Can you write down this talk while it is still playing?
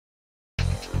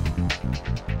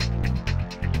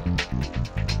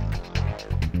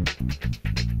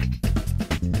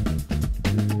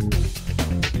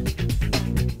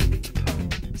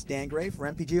Dan Gray for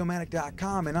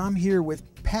MPGomatic.com, and I'm here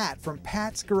with Pat from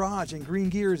Pat's Garage and Green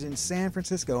Gears in San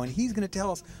Francisco, and he's going to tell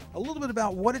us a little bit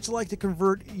about what it's like to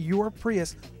convert your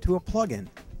Prius to a plug-in.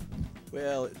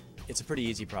 Well, it's a pretty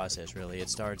easy process, really. It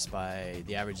starts by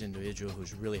the average individual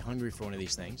who's really hungry for one of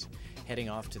these things, heading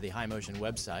off to the Hymotion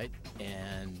website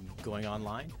and going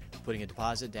online, putting a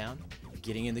deposit down,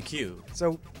 getting in the queue.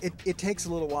 So it takes a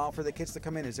little while for the kits to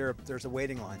come in. There's a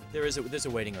waiting line? There's a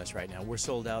waiting list right now. We're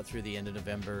sold out through the end of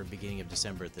November, beginning of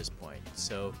December at this point.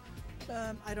 So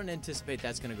I don't anticipate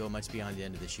that's going to go much beyond the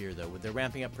end of this year, though. They're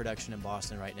ramping up production in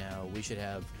Boston right now.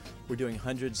 We're doing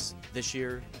hundreds this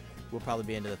year. We'll probably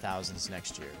be into the thousands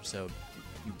next year. So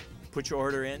you put your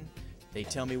order in. They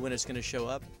tell me when it's going to show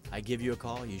up. I give you a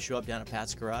call. You show up down at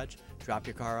Pat's Garage, drop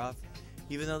your car off.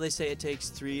 Even though they say it takes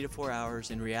 3 to 4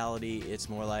 hours, in reality, it's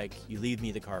more like you leave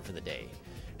me the car for the day,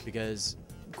 because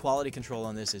quality control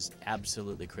on this is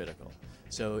absolutely critical.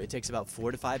 So it takes about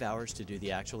 4 to 5 hours to do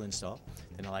the actual install.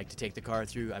 Then I like to take the car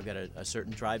through. I've got a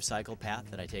certain drive cycle path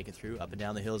that I take it through, up and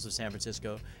down the hills of San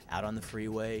Francisco, out on the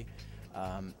freeway.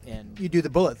 And you do the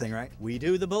bullet thing, right? We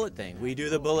do the bullet thing. We do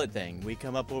the bullet thing. We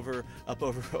come up over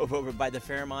by the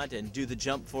Fairmont and do the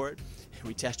jump for it.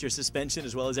 We test your suspension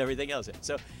as well as everything else.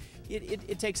 So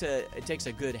it takes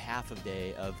a good half a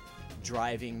day of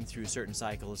driving through certain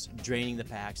cycles, draining the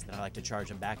packs. Then I like to charge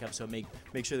them back up, so make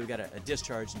sure that we've got a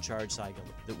discharge and charge cycle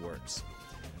that works.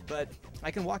 But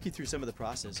I can walk you through some of the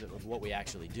process of what we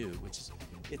actually do, which is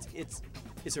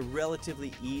it's a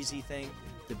relatively easy thing.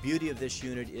 The beauty of this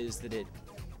unit is that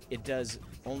it does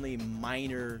only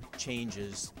minor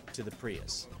changes to the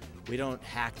Prius. We don't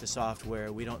hack the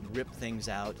software. We don't rip things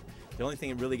out. The only thing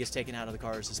that really gets taken out of the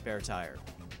car is the spare tire.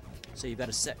 So you've got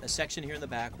a section here in the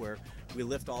back where we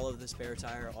lift all of the spare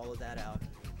tire, all of that out.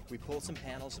 We pull some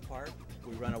panels apart.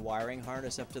 We run a wiring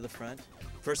harness up to the front.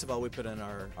 First of all, we put in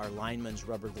our lineman's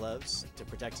rubber gloves to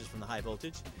protect us from the high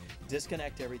voltage.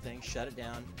 Disconnect everything, shut it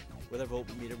down. With our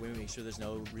voltmeter, we make sure there's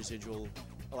no residual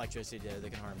electricity there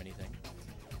that can harm anything.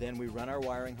 Then we run our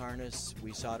wiring harness,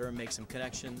 we solder and make some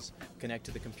connections, connect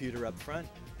to the computer up front.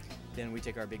 Then we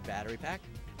take our big battery pack,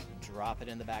 drop it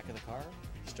in the back of the car,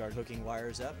 start hooking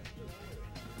wires up,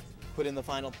 put in the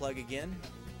final plug again,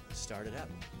 start it up.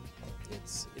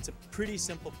 It's a pretty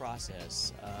simple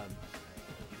process.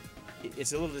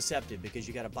 It's a little deceptive because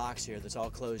you got a box here that's all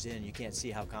closed in. You can't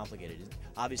see how complicated it is.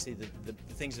 Obviously, the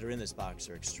things that are in this box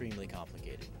are extremely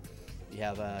complicated. You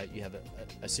have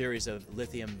a series of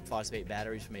lithium phosphate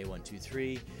batteries from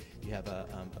A123. You have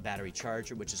a battery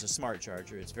charger, which is a smart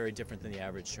charger. It's very different than the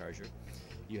average charger.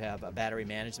 You have a battery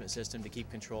management system to keep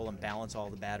control and balance all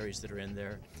the batteries that are in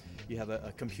there. You have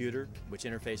a computer, which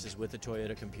interfaces with the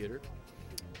Toyota computer,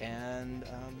 and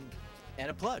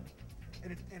a plug.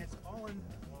 And it's all in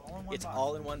one box. It's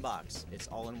all in one box. It's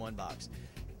all in one box.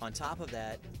 On top of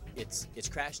that, it's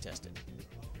crash tested.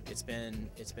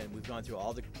 We've gone through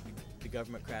all the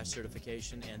government crash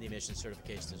certification and the emissions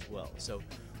certification as well. So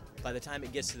by the time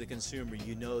it gets to the consumer,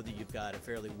 you know that you've got a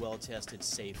fairly well-tested,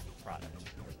 safe product.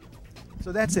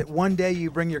 So that's it. One day you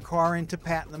bring your car into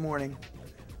Pat in the morning.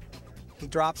 He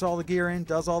drops all the gear in,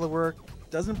 does all the work,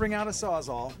 doesn't bring out a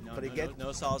Sawzall. No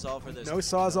Sawzall for this. No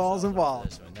Sawzalls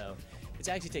involved. For this one, no. It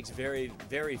actually takes very,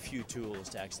 very few tools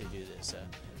to actually do this.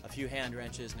 A few hand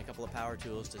wrenches and a couple of power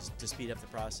tools to speed up the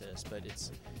process, but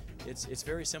it's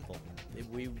very simple.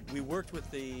 We worked with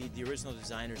the original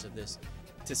designers of this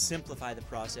to simplify the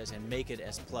process and make it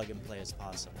as plug and play as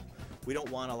possible. We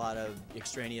don't want a lot of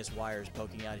extraneous wires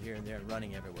poking out here and there and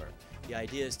running everywhere. The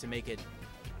idea is to make it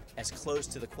as close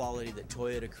to the quality that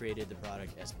Toyota created the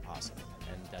product as possible,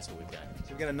 and that's what we've done. So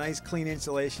we've got a nice clean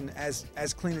installation, as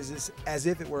clean as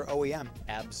if it were OEM.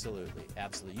 Absolutely,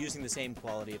 absolutely. Using the same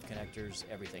quality of connectors,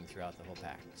 everything throughout the whole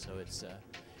pack. So it's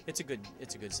a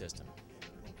good system.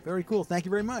 Very cool. Thank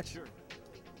you very much. Sure.